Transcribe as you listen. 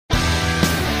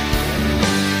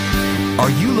Are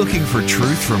you looking for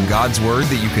truth from God's Word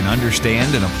that you can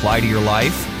understand and apply to your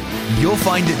life? You'll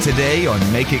find it today on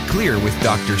Make It Clear with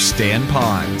Dr. Stan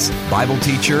Ponz, Bible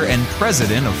teacher and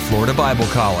president of Florida Bible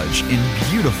College in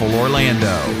beautiful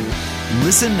Orlando.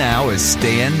 Listen now as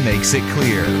Stan makes it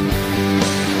clear.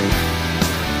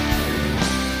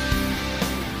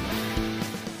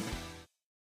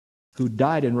 Who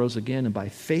died and rose again, and by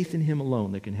faith in Him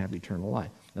alone they can have eternal life.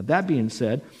 Now that being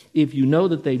said, if you know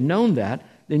that they've known that,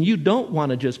 then you don't want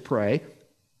to just pray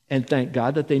and thank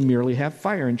God that they merely have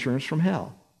fire insurance from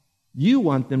hell. You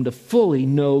want them to fully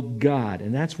know God,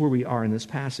 and that's where we are in this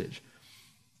passage.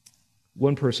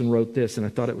 One person wrote this, and I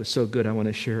thought it was so good, I want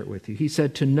to share it with you. He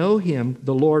said, to know Him,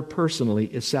 the Lord, personally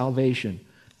is salvation.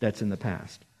 That's in the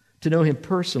past. To know Him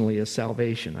personally is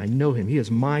salvation. I know Him. He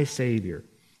is my Savior.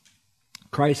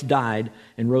 Christ died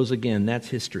and rose again. That's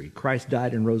history. Christ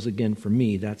died and rose again for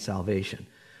me. That's salvation.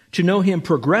 To know Him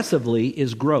progressively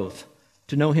is growth.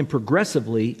 To know Him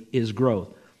progressively is growth.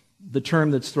 The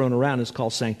term that's thrown around is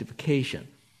called sanctification.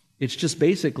 It's just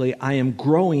basically, I am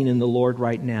growing in the Lord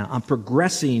right now. I'm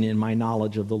progressing in my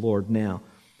knowledge of the Lord now.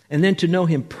 And then to know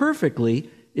Him perfectly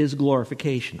is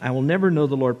glorification. I will never know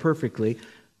the Lord perfectly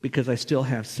because I still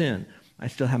have sin. I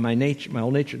still have my nature, my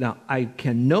old nature. Now, I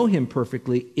can know Him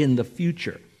perfectly in the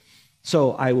future.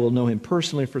 So I will know Him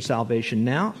personally for salvation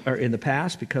now, or in the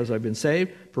past, because I've been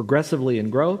saved, progressively in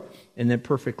growth, and then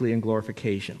perfectly in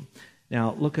glorification.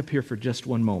 Now, look up here for just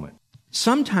one moment.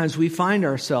 Sometimes we find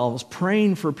ourselves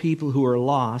praying for people who are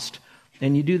lost,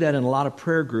 and you do that in a lot of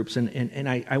prayer groups, and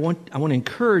I want to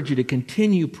encourage you to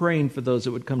continue praying for those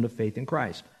that would come to faith in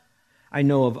Christ. I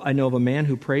know of a man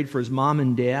who prayed for his mom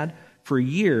and dad for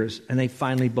years, and they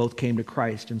finally both came to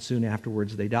Christ, and soon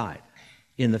afterwards they died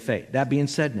in the faith. That being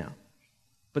said now,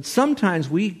 but sometimes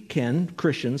we can,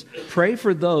 Christians, pray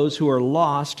for those who are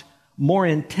lost more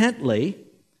intently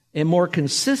and more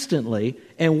consistently,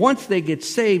 and once they get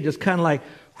saved, it's kind of like,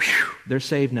 whew, they're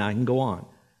saved now, I can go on.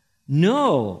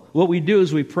 No, what we do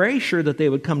is we pray sure that they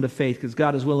would come to faith, because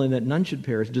God is willing that none should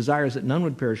perish, desires that none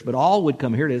would perish, but all would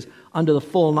come, here it is, unto the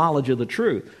full knowledge of the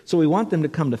truth. So we want them to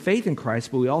come to faith in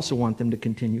Christ, but we also want them to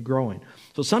continue growing.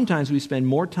 So sometimes we spend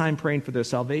more time praying for their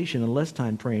salvation and less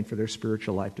time praying for their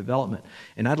spiritual life development.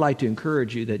 And I'd like to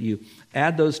encourage you that you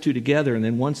add those two together, and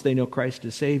then once they know Christ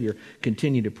as Savior,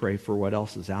 continue to pray for what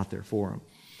else is out there for them.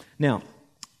 Now,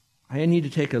 I need to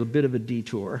take a bit of a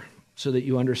detour so that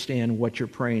you understand what you're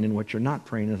praying and what you're not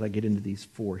praying as I get into these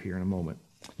four here in a moment.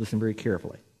 Listen very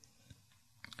carefully.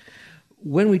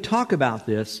 When we talk about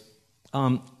this,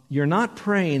 you're not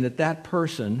praying that that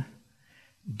person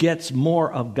gets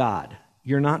more of God.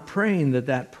 You're not praying that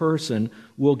that person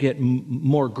will get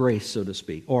more grace, so to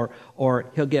speak, or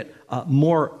he'll get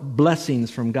more blessings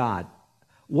from God.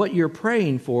 What you're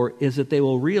praying for is that they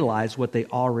will realize what they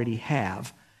already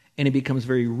have, and it becomes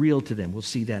very real to them. We'll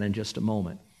see that in just a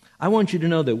moment. I want you to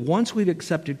know that once we've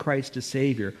accepted Christ as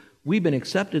Savior, we've been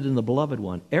accepted in the Beloved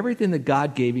One. Everything that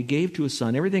God gave, He gave to His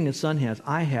Son. Everything His Son has,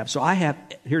 I have. So I have,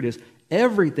 here it is,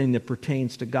 everything that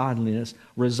pertains to godliness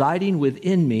residing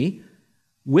within me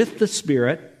with the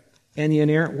Spirit and the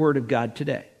inerrant Word of God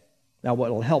today. Now,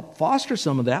 what will help foster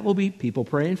some of that will be people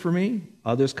praying for me,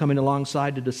 others coming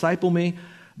alongside to disciple me,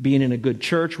 being in a good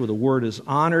church where the Word is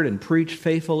honored and preached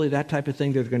faithfully, that type of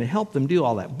thing. They're going to help them do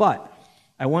all that. But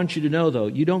I want you to know, though,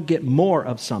 you don't get more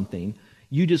of something.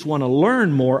 You just want to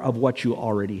learn more of what you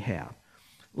already have.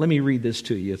 Let me read this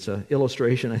to you. It's an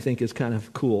illustration I think is kind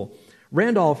of cool.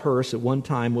 Randolph Hearst at one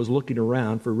time was looking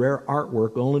around for rare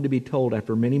artwork only to be told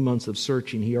after many months of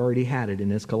searching he already had it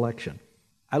in his collection.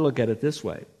 I look at it this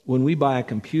way. When we buy a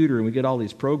computer and we get all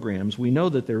these programs, we know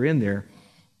that they're in there,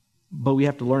 but we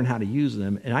have to learn how to use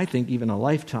them. And I think even a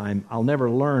lifetime, I'll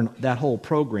never learn that whole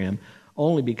program,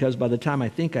 only because by the time I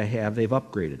think I have, they've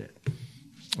upgraded it.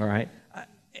 All right?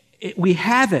 We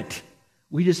have it.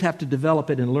 We just have to develop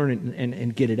it and learn it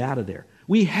and get it out of there.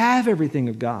 We have everything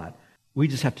of God. We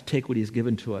just have to take what He's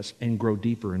given to us and grow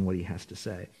deeper in what He has to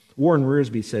say. Warren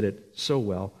Wiersbe said it so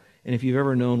well. And if you've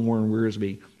ever known Warren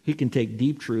Wiersbe, he can take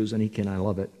deep truths and he can, I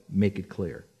love it, make it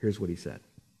clear. Here's what he said.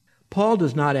 Paul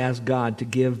does not ask God to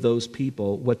give those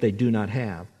people what they do not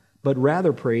have, but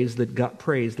rather prays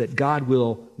that God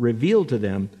will reveal to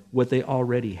them what they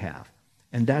already have.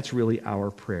 And that's really our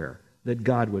prayer, that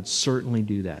God would certainly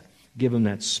do that, give them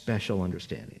that special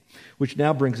understanding. Which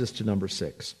now brings us to number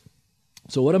 6.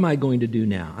 So what am I going to do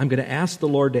now? I'm going to ask the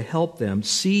Lord to help them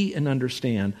see and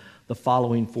understand the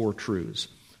following 4 truths.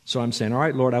 So I'm saying, all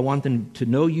right, Lord, I want them to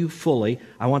know You fully.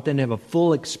 I want them to have a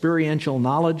full experiential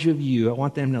knowledge of You. I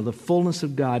want them to know the fullness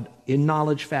of God in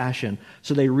knowledge fashion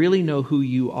so they really know who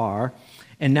You are.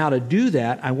 And now to do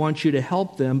that, I want you to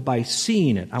help them by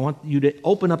seeing it. I want you to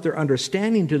open up their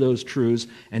understanding to those truths,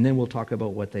 and then we'll talk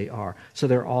about what they are. So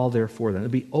they're all there for them.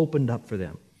 It'll be opened up for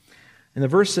them. And the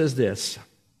verse says this,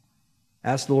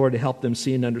 ask the Lord to help them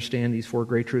see and understand these 4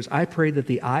 great truths. I pray that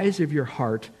the eyes of your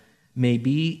heart may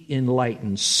be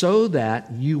enlightened so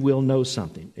that you will know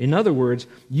something. In other words,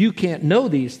 you can't know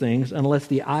these things unless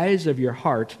the eyes of your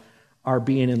heart are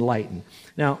being enlightened.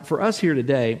 Now, for us here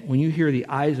today, when you hear the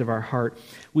eyes of our heart,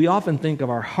 we often think of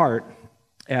our heart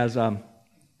as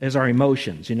our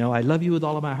emotions. You know, I love you with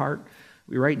all of my heart.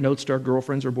 We write notes to our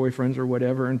girlfriends or boyfriends or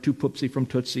whatever, and to Poopsie from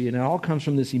Tootsie, and it all comes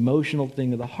from this emotional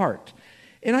thing of the heart.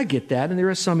 And I get that, and there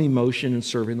is some emotion in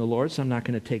serving the Lord, so I'm not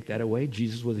going to take that away.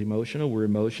 Jesus was emotional, we're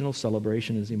emotional,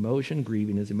 celebration is emotion,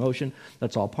 grieving is emotion,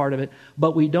 that's all part of it.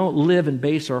 But we don't live and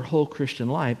base our whole Christian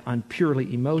life on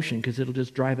purely emotion, because it'll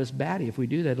just drive us batty if we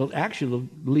do that. It'll actually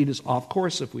lead us off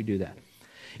course if we do that.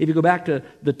 If you go back to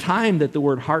the time that the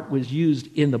word heart was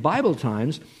used in the Bible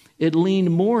times, it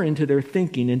leaned more into their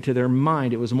thinking, into their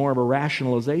mind. It was more of a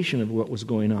rationalization of what was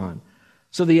going on.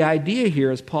 So the idea here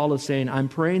is Paul is saying, I'm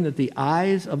praying that the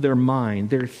eyes of their mind,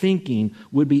 their thinking,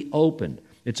 would be opened.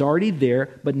 It's already there,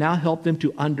 but now help them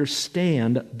to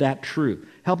understand that truth.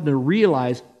 Help them to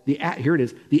realize, here it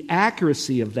is, the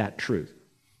accuracy of that truth.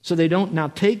 So they don't now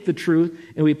take the truth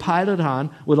and we pile it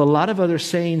on with a lot of other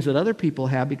sayings that other people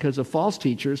have because of false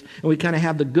teachers, and we kind of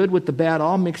have the good with the bad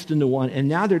all mixed into one, and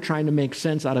now they're trying to make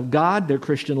sense out of God, their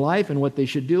Christian life, and what they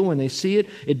should do. When they see it,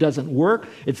 it doesn't work,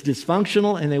 it's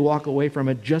dysfunctional, and they walk away from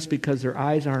it just because their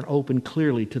eyes aren't open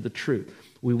clearly to the truth.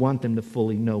 We want them to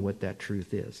fully know what that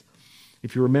truth is.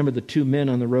 If you remember the 2 men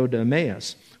on the road to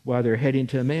Emmaus, while they're heading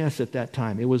to Emmaus at that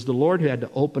time, it was the Lord who had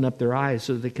to open up their eyes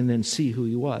so that they can then see who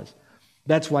He was.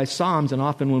 That's why Psalms, and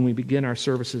often when we begin our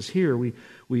services here,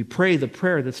 we pray the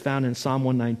prayer that's found in Psalm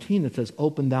 119 that says,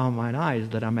 open thou mine eyes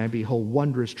that I may behold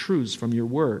wondrous truths from your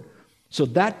word. So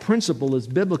that principle is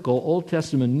biblical, Old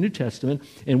Testament, New Testament,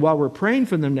 and while we're praying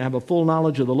for them to have a full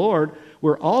knowledge of the Lord,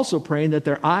 we're also praying that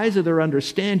their eyes of their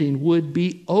understanding would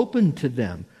be open to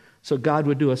them. So God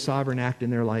would do a sovereign act in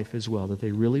their life as well, that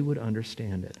they really would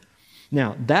understand it.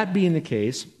 Now, that being the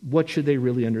case, what should they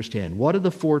really understand? What are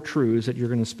the 4 truths that you're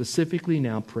going to specifically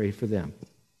now pray for them?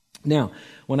 Now,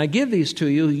 when I give these to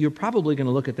you, you're probably going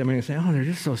to look at them and say, oh, they're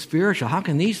just so spiritual. How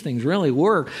can these things really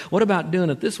work? What about doing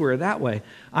it this way or that way?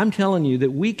 I'm telling you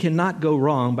that we cannot go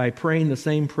wrong by praying the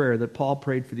same prayer that Paul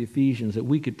prayed for the Ephesians, that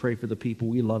we could pray for the people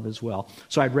we love as well.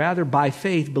 So I'd rather, by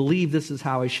faith, believe this is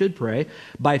how I should pray.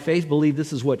 By faith, believe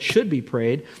this is what should be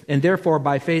prayed. And therefore,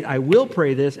 by faith, I will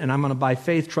pray this, and I'm going to, by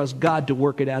faith, trust God to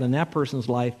work it out in that person's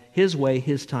life, His way,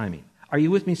 His timing. Are you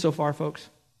with me so far, folks?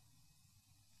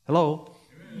 Hello?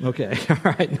 Okay, all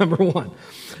right, number 1.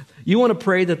 You want to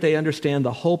pray that they understand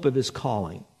the hope of His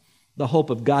calling, the hope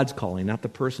of God's calling, not the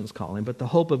person's calling, but the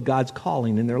hope of God's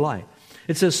calling in their life.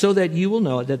 It says, so that you will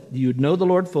know, that you'd know the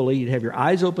Lord fully, you'd have your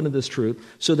eyes open to this truth,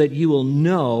 so that you will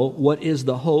know what is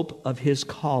the hope of His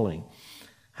calling.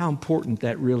 How important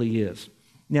that really is.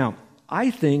 Now,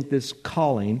 I think this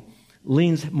calling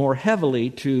leans more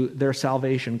heavily to their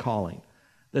salvation calling,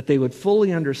 that they would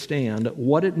fully understand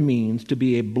what it means to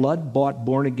be a blood-bought,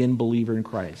 born-again believer in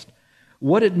Christ,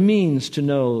 what it means to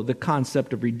know the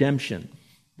concept of redemption,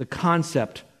 the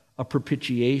concept of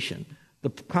propitiation, the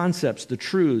concepts, the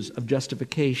truths of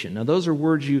justification. Now, those are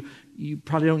words you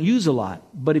probably don't use a lot,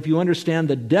 but if you understand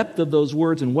the depth of those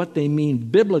words and what they mean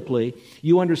biblically,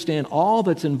 you understand all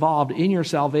that's involved in your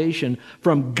salvation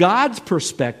from God's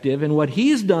perspective and what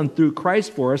He's done through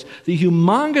Christ for us, the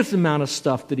humongous amount of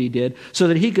stuff that He did so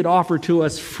that He could offer to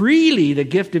us freely the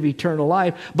gift of eternal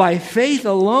life by faith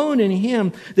alone in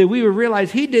Him, that we would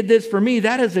realize He did this for me.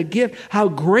 That is a gift. How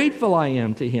grateful I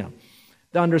am to Him.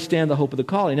 To understand the hope of the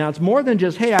calling. Now, it's more than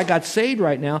just, hey, I got saved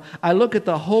right now. I look at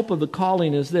the hope of the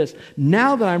calling as this.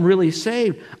 Now that I'm really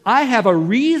saved, I have a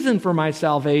reason for my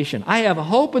salvation. I have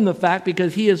hope in the fact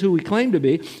because He is who we claim to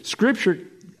be. Scripture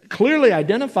clearly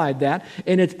identified that,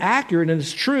 and it's accurate and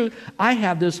it's true. I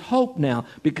have this hope now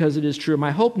because it is true.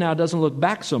 My hope now doesn't look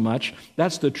back so much.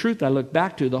 That's the truth I look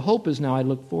back to. The hope is now I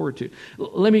look forward to.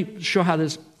 Let me show how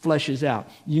this fleshes out.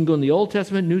 You can go in the Old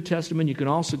Testament, New Testament. You can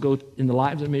also go in the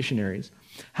lives of missionaries.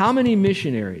 How many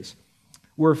missionaries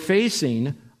were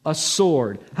facing a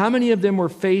sword? How many of them were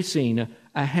facing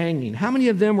a hanging? How many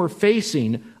of them were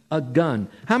facing a gun?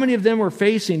 How many of them were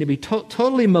facing to be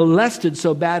totally molested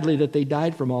so badly that they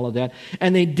died from all of that?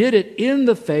 And they did it in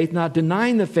the faith, not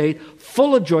denying the faith,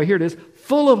 full of joy. Here it is,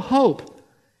 full of hope,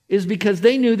 is because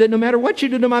they knew that no matter what you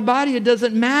do to my body, it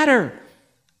doesn't matter.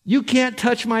 You can't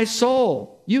touch my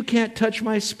soul. You can't touch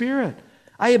my spirit.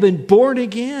 I have been born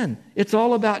again. It's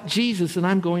all about Jesus, and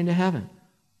I'm going to heaven.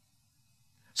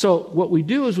 So what we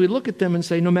do is we look at them and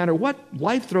say, no matter what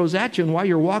life throws at you and why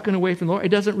you're walking away from the Lord, it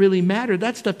doesn't really matter.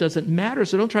 That stuff doesn't matter,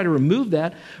 so don't try to remove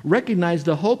that. Recognize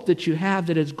the hope that you have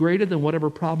that is greater than whatever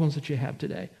problems that you have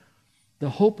today. The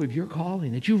hope of your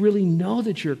calling, that you really know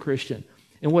that you're a Christian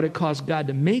and what it cost God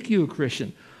to make you a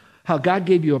Christian, how God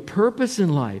gave you a purpose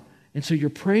in life. And so you're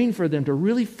praying for them to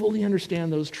really fully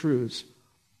understand those truths.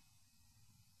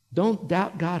 Don't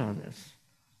doubt God on this.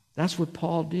 That's what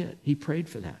Paul did. He prayed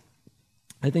for that.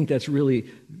 I think that's really,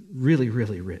 really,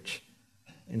 really rich.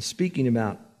 And speaking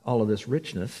about all of this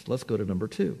richness, let's go to number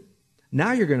 2.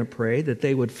 Now you're going to pray that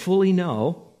they would fully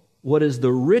know what is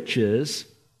the riches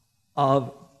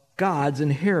of God's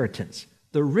inheritance.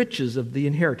 The riches of the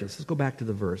inheritance. Let's go back to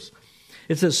the verse.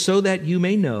 It says, so that you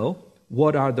may know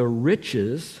what are the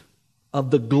riches of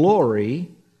the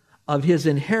glory of his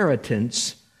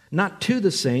inheritance, not to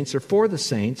the saints or for the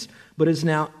saints, but is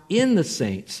now in the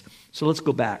saints. So let's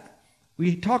go back.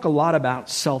 We talk a lot about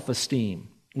self-esteem.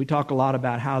 We talk a lot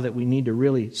about how that we need to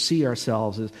really see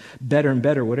ourselves as better and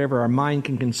better. Whatever our mind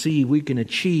can conceive, we can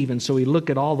achieve. And so we look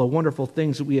at all the wonderful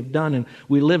things that we have done, and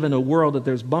we live in a world that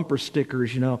there's bumper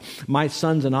stickers, my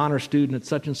son's an honor student at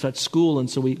such and such school. And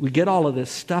so we get all of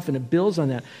this stuff, and it builds on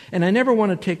that. And I never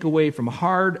want to take away from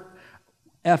hard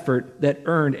effort that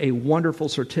earned a wonderful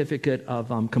certificate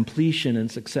of completion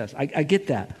and success. I get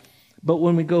that. But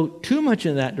when we go too much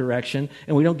in that direction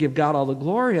and we don't give God all the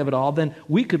glory of it all, then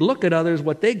we could look at others,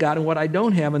 what they got and what I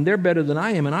don't have, and they're better than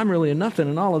I am, and I'm really a nothing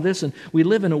and all of this. And we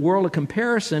live in a world of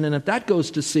comparison, and if that goes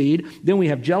to seed, then we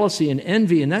have jealousy and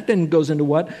envy, and that then goes into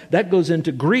what? That goes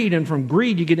into greed, and from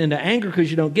greed you get into anger because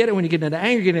you don't get it. When you get into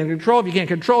anger, you get into control. If you can't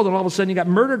control, then all of a sudden you got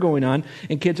murder going on,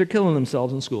 and kids are killing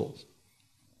themselves in schools.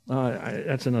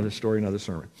 That's another story, another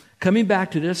sermon. Coming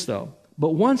back to this, though.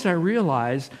 But once I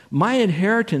realized my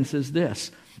inheritance is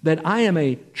this, that I am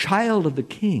a child of the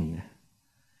King,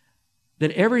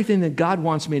 that everything that God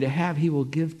wants me to have, He will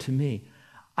give to me.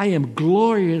 I am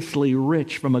gloriously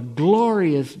rich from a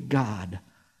glorious God.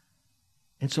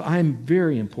 And so I am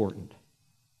very important.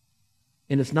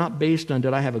 And it's not based on,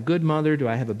 did I have a good mother? Do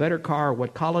I have a better car?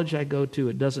 What college I go to?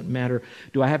 It doesn't matter.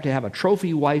 Do I have to have a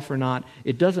trophy wife or not?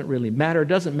 It doesn't really matter. It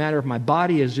doesn't matter if my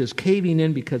body is just caving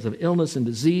in because of illness and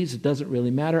disease. It doesn't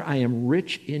really matter. I am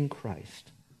rich in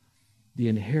Christ, the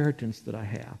inheritance that I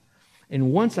have.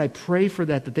 And once I pray for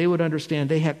that they would understand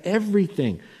they have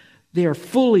everything. They are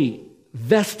fully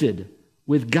vested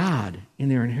with God in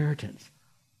their inheritance.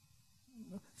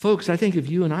 Folks, I think if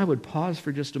you and I would pause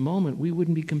for just a moment, we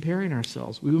wouldn't be comparing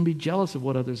ourselves. We wouldn't be jealous of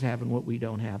what others have and what we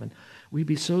don't have. And we'd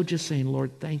be so just saying,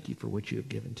 Lord, thank you for what you have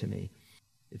given to me.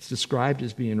 It's described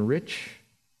as being rich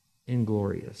and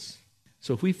glorious.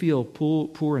 So if we feel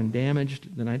poor and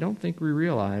damaged, then I don't think we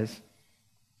realize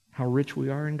how rich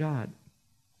we are in God.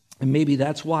 And maybe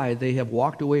that's why they have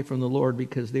walked away from the Lord,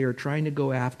 because they are trying to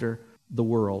go after the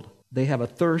world. They have a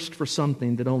thirst for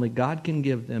something that only God can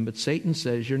give them, but Satan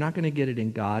says, you're not going to get it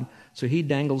in God, so he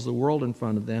dangles the world in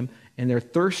front of them, and they're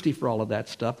thirsty for all of that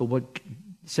stuff, but what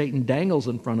Satan dangles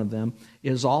in front of them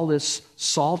is all this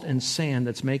salt and sand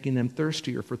that's making them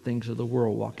thirstier for things of the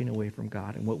world, walking away from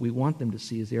God. And what we want them to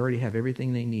see is they already have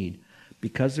everything they need.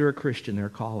 Because they're a Christian, they're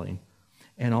calling,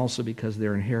 and also because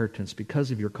their inheritance, because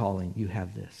of your calling, you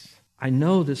have this. I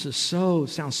know this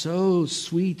sounds so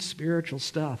sweet, spiritual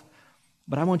stuff,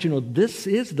 but I want you to know this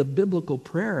is the biblical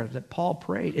prayer that Paul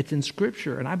prayed. It's in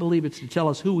Scripture, and I believe it's to tell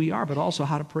us who we are, but also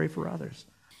how to pray for others.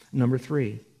 Number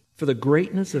 3, for the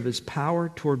greatness of his power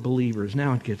toward believers.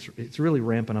 Now it's really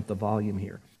ramping up the volume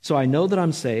here. So I know that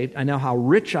I'm saved. I know how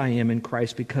rich I am in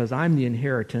Christ because I'm the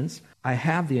inheritance. I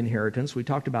have the inheritance. We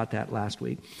talked about that last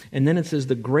week. And then it says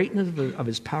the greatness of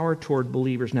his power toward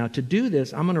believers. Now to do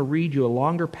this, I'm going to read you a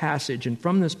longer passage. And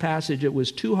from this passage, it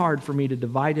was too hard for me to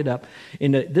divide it up.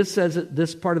 And this says it,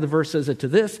 this part of the verse says it to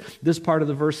this part of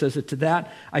the verse says it to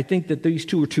that. I think that these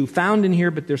two are too found in here,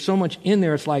 but there's so much in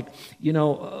there. It's like,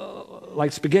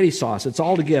 like spaghetti sauce. It's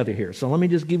all together here. So let me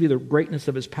just give you the greatness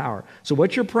of his power. So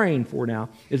what you're praying for now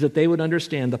is that they would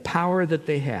understand the power that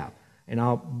they have. And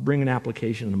I'll bring an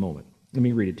application in a moment. Let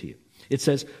me read it to you. It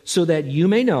says, so that you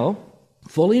may know,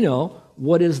 fully know,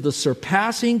 what is the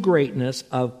surpassing greatness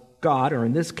of God, or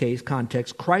in this case,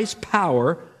 context, Christ's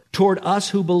power toward us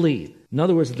who believe. In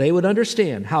other words, they would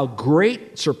understand how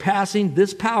great, surpassing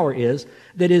this power is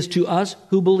that is to us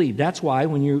who believe. That's why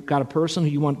when you've got a person who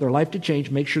you want their life to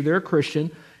change, make sure they're a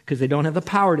Christian, because they don't have the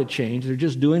power to change. They're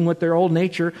just doing what their old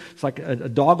nature. It's like a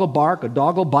dog will bark, a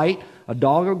dog will bite, a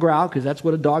dog will growl, because that's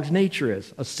what a dog's nature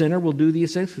is. A sinner will do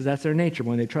these things because that's their nature.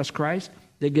 When they trust Christ,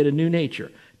 they get a new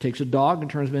nature. takes a dog and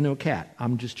turns him into a cat.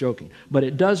 I'm just joking. But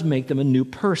it does make them a new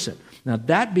person. Now,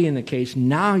 that being the case,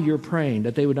 now you're praying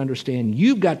that they would understand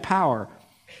you've got power.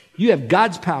 You have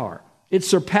God's power. It's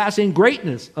surpassing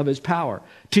greatness of his power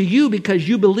to you because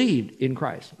you believed in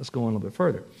Christ. Let's go on a little bit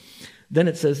further. Then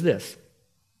it says this.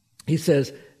 He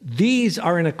says, these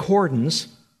are in accordance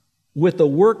with the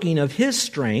working of his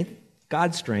strength,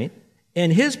 God's strength,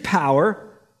 and his power,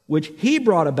 which he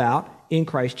brought about in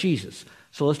Christ Jesus.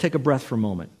 So let's take a breath for a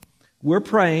moment. We're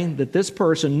praying that this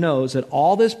person knows that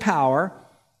all this power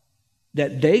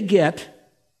that they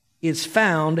get is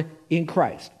found in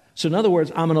Christ. So in other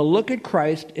words, I'm going to look at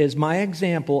Christ as my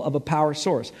example of a power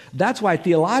source. That's why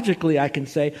theologically I can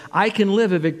say I can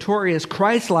live a victorious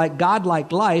Christ-like,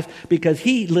 God-like life because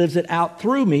he lives it out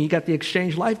through me. You got the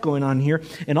exchange life going on here,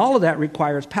 and all of that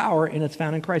requires power, and it's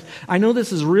found in Christ. I know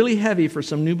this is really heavy for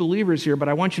some new believers here, but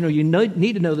I want you to know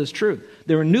need to know this truth.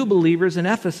 There are new believers in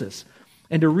Ephesus,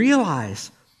 and to realize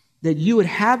that you would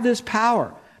have this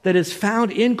power that is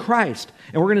found in Christ.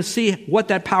 And we're going to see what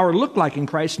that power looked like in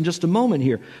Christ in just a moment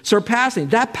here. Surpassing.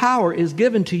 That power is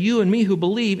given to you and me who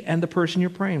believe and the person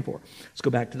you're praying for. Let's go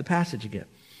back to the passage again.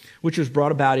 Which was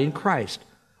brought about in Christ.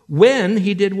 When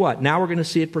he did what? Now we're going to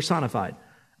see it personified,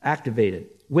 activated.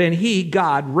 When he,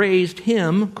 God, raised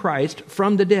him, Christ,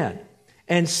 from the dead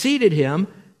and seated him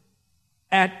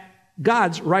at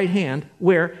God's right hand,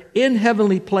 where in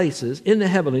heavenly places, in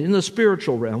the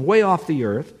spiritual realm, way off the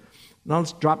earth. Now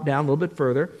let's drop down a little bit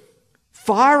further.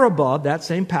 Far above that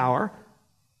same power,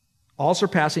 all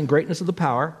surpassing greatness of the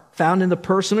power, found in the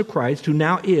person of Christ, who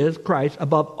now is Christ,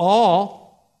 above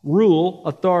all rule,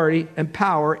 authority, and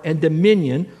power, and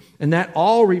dominion. And that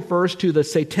all refers to the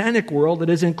satanic world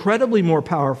that is incredibly more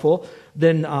powerful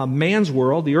than man's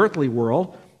world, the earthly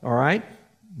world, all right?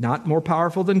 Not more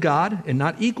powerful than God and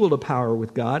not equal to power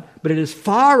with God, but it is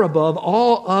far above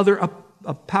all other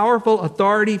powerful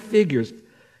authority figures.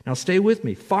 Now stay with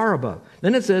me, far above.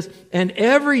 Then it says, and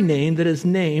every name that is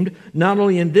named, not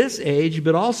only in this age,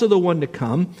 but also the one to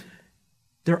come,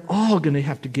 they're all going to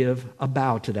have to give a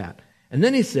bow to that. And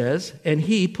then he says, and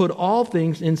he put all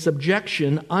things in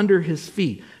subjection under his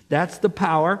feet. That's the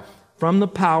power. From the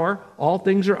power, all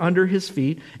things are under his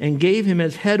feet, and gave him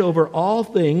as head over all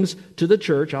things to the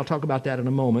church. I'll talk about that in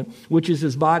a moment, which is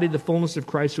his body, the fullness of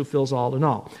Christ who fills all in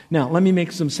all. Now, let me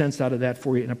make some sense out of that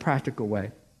for you in a practical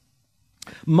way.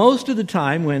 Most of the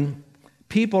time when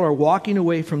people are walking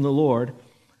away from the Lord,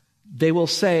 they will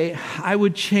say, I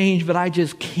would change, but I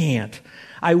just can't.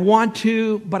 I want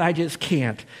to, but I just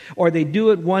can't. Or they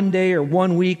do it one day or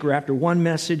 1 week or after one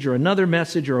message or another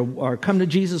message or come to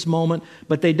Jesus moment,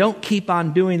 but they don't keep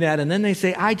on doing that. And then they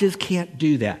say, I just can't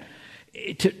do that.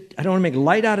 I don't want to make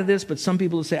light out of this, but some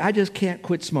people will say, I just can't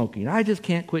quit smoking. I just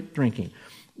can't quit drinking.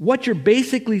 What you're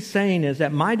basically saying is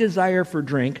that my desire for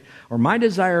drink, or my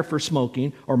desire for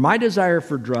smoking, or my desire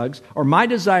for drugs, or my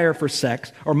desire for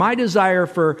sex, or my desire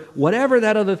for whatever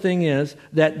that other thing is,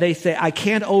 that they say, I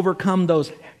can't overcome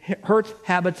those hurts,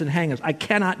 habits, and hang-ups. I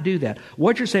cannot do that.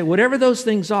 What you're saying, whatever those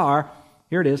things are,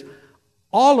 here it is,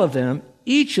 all of them,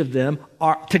 each of them,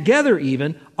 are together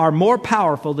even, are more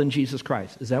powerful than Jesus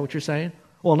Christ. Is that what you're saying?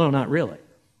 Well, no, not really.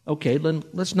 Okay, then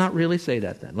let's not really say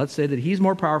that then. Let's say that he's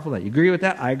more powerful than that. You agree with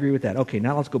that? I agree with that. Okay,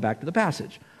 now let's go back to the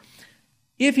passage.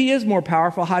 If he is more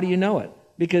powerful, how do you know it?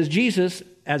 Because Jesus,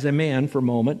 as a man for a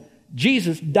moment,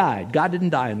 Jesus died. God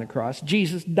didn't die on the cross.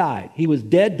 Jesus died. He was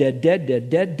dead.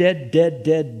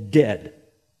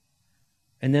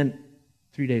 And then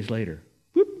 3 days later,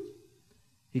 whoop,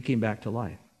 he came back to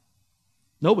life.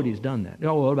 Nobody's done that.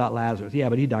 Oh, what about Lazarus? Yeah,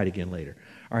 but he died again later.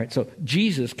 All right, so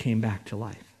Jesus came back to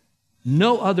life.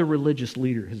 No other religious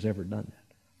leader has ever done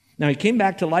that. Now, he came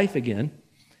back to life again,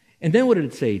 and then what did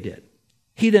it say he did?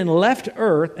 He then left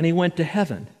earth and he went to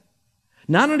heaven.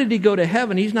 Not only did he go to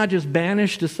heaven, he's not just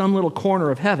banished to some little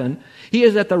corner of heaven. He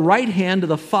is at the right hand of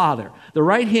the Father. The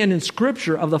right hand in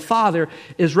Scripture of the Father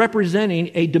is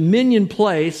representing a dominion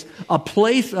place, a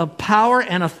place of power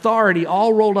and authority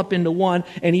all rolled up into one,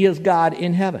 and he is God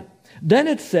in heaven. Then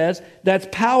it says that's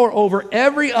power over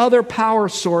every other power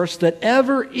source that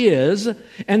ever is,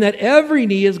 and that every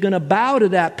knee is going to bow to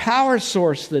that power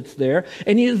source that's there,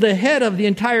 and he is the head of the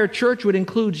entire church, which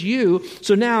includes you.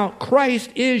 So now Christ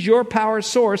is your power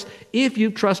source if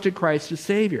you've trusted Christ as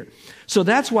Savior. So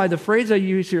that's why the phrase I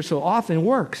use here so often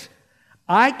works.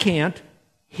 I can't,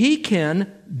 he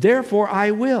can, therefore I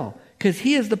will, because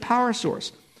he is the power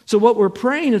source. So what we're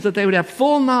praying is that they would have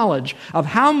full knowledge of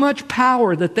how much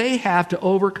power that they have to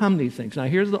overcome these things. Now,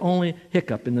 here's the only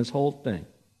hiccup in this whole thing.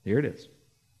 Here it is.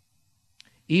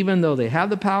 Even though they have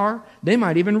the power, they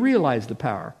might even realize the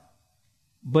power.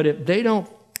 But if they don't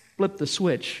flip the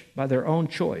switch by their own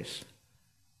choice,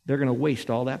 they're going to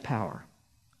waste all that power,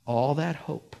 all that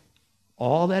hope,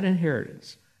 all that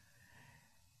inheritance,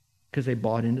 because they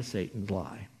bought into Satan's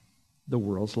lie, the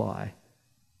world's lie,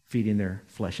 feeding their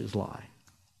flesh's lie.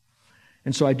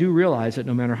 And so I do realize that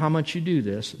no matter how much you do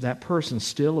this, that person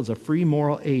still is a free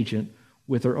moral agent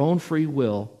with their own free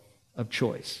will of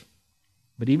choice.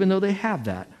 But even though they have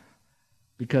that,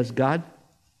 because God,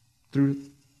 through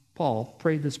Paul,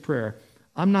 prayed this prayer,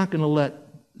 I'm not going to let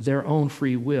their own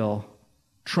free will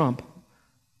trump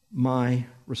my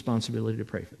responsibility to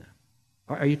pray for them.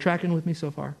 Are you tracking with me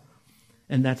so far?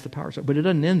 And that's the power. But it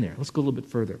doesn't end there. Let's go a little bit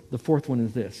further. The fourth one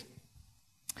is this.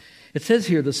 It says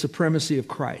here the supremacy of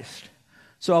Christ.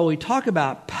 So while we talk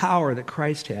about power that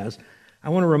Christ has, I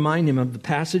want to remind him of the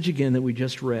passage again that we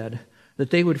just read, that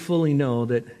they would fully know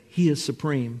that he is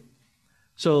supreme.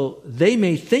 So they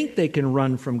may think they can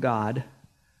run from God.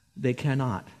 They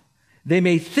cannot. They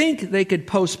may think they could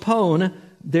postpone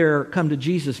their come to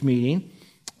Jesus meeting,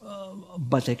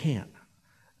 but they can't.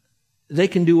 They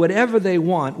can do whatever they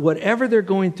want, whatever they're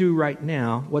going through right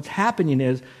now. What's happening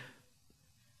is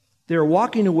they're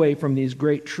walking away from these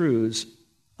great truths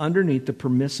underneath the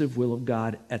permissive will of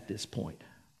God at this point.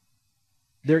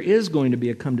 There is going to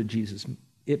be a come to Jesus.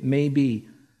 It may be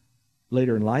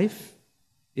later in life.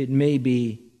 It may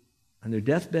be on their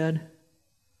deathbed.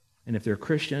 And if they're a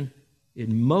Christian, it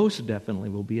most definitely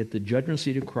will be at the judgment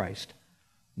seat of Christ,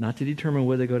 not to determine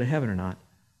whether they go to heaven or not,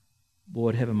 but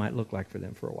what heaven might look like for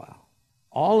them for a while.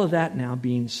 All of that now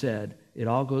being said, it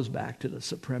all goes back to the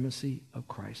supremacy of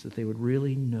Christ, that they would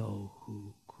really know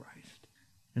who Christ.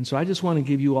 And so I just want to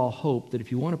give you all hope that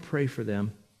if you want to pray for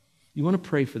them,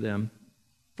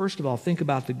 first of all, think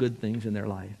about the good things in their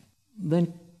life.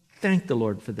 Then thank the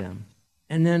Lord for them.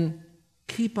 And then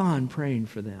keep on praying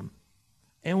for them.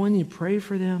 And when you pray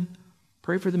for them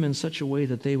in such a way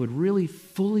that they would really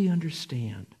fully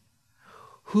understand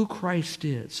who Christ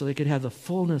is, so they could have the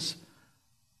fullness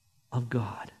of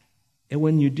God. And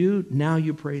when you do, now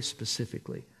you pray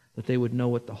specifically that they would know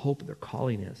what the hope of their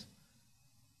calling is.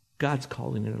 God's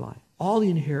calling in their life. All the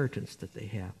inheritance that they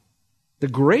have. The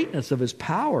greatness of his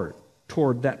power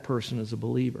toward that person as a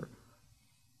believer.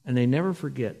 And they never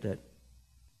forget that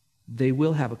they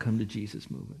will have a come to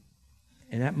Jesus movement.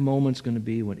 And that moment's going to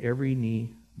be when every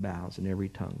knee bows and every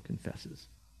tongue confesses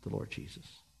the Lord Jesus.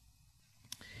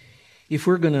 If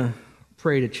we're going to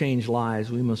pray to change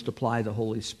lives, we must apply the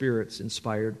Holy Spirit's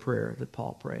inspired prayer that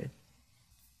Paul prayed.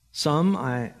 Some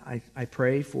I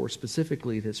pray for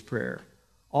specifically this prayer.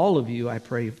 All of you I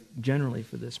pray generally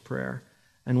for this prayer.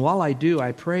 And while I do,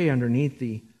 I pray underneath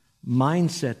the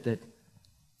mindset that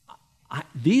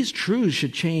these truths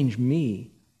should change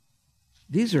me.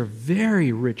 These are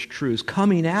very rich truths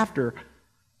coming after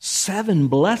 7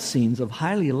 blessings of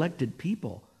highly elected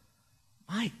people.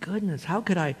 My goodness, how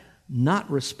could I not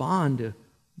respond to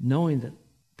knowing that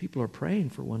people are praying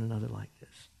for one another like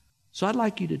this? So I'd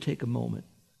like you to take a moment.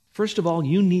 First of all,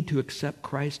 you need to accept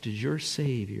Christ as your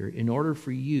Savior in order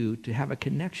for you to have a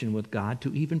connection with God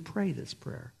to even pray this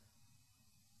prayer.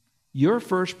 Your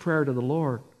first prayer to the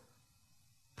Lord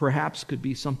perhaps could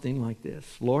be something like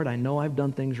this. Lord, I know I've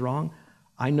done things wrong.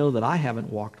 I know that I haven't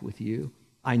walked with you.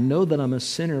 I know that I'm a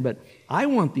sinner, but I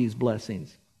want these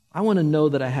blessings. I want to know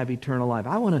that I have eternal life.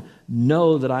 I want to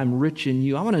know that I'm rich in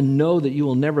you. I want to know that you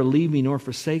will never leave me nor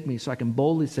forsake me, so I can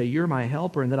boldly say you're my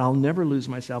helper and that I'll never lose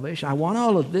my salvation. I want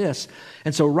all of this.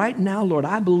 And so right now, Lord,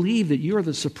 I believe that you're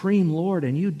the supreme Lord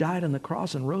and you died on the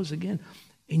cross and rose again.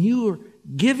 And you are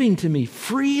giving to me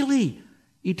freely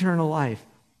eternal life.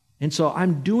 And so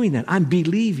I'm doing that. I'm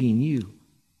believing you.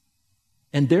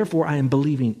 And therefore, I am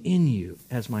believing in you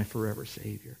as my forever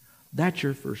Savior. That's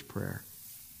your first prayer.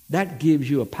 That gives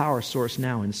you a power source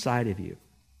now inside of you.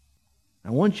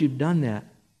 And once you've done that,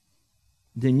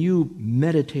 then you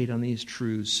meditate on these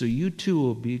truths so you too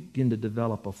will begin to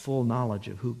develop a full knowledge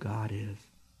of who God is.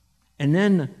 And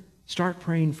then start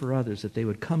praying for others that they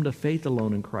would come to faith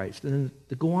alone in Christ and then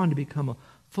to go on to become a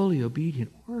fully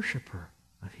obedient worshiper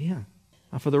of Him.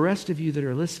 Now, for the rest of you that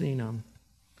are listening,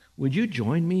 would you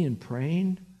join me in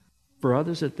praying for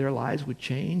others that their lives would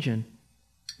change? And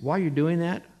while you're doing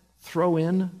that, throw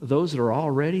in those that are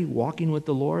already walking with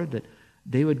the Lord, that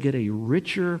they would get a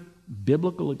richer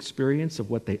biblical experience of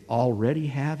what they already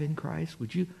have in Christ.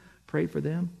 Would you pray for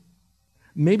them?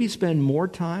 Maybe spend more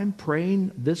time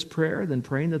praying this prayer than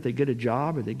praying that they get a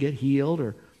job or they get healed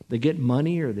or they get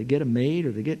money or they get a maid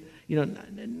or they get,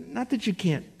 not that you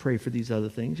can't pray for these other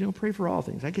things. Pray for all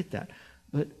things. I get that.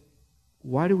 But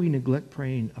why do we neglect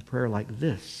praying a prayer like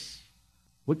this?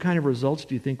 What kind of results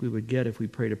do you think we would get if we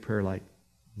prayed a prayer like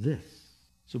this?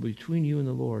 So between you and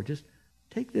the Lord, just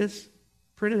Take this,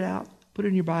 print it out, put it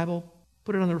in your Bible,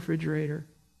 put it on the refrigerator,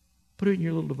 put it in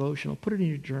your little devotional, put it in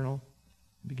your journal,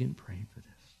 and begin praying for this.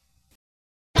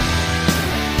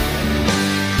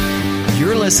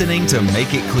 You're listening to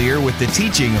Make It Clear with the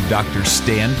teaching of Dr.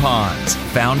 Stan Ponz,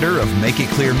 founder of Make It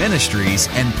Clear Ministries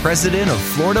and president of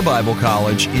Florida Bible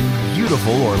College in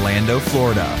beautiful Orlando,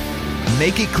 Florida.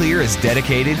 Make It Clear is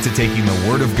dedicated to taking the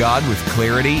Word of God with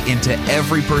clarity into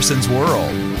every person's world.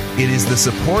 It is the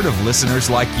support of listeners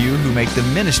like you who make the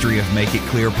ministry of Make It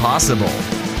Clear possible.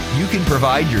 You can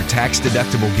provide your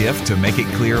tax-deductible gift to Make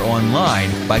It Clear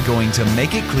online by going to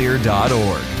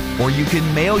makeitclear.org. Or you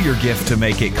can mail your gift to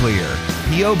Make It Clear,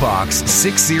 P.O. Box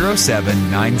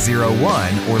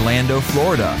 607901, Orlando,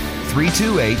 Florida,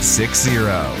 32860.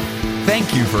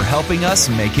 Thank you for helping us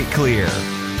make it clear.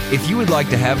 If you would like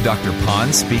to have Dr.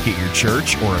 Ponz speak at your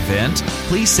church or event,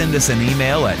 please send us an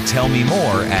email at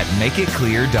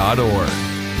tellmemore@makeitclear.org.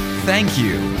 Thank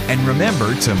you, and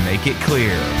remember to make it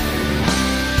clear.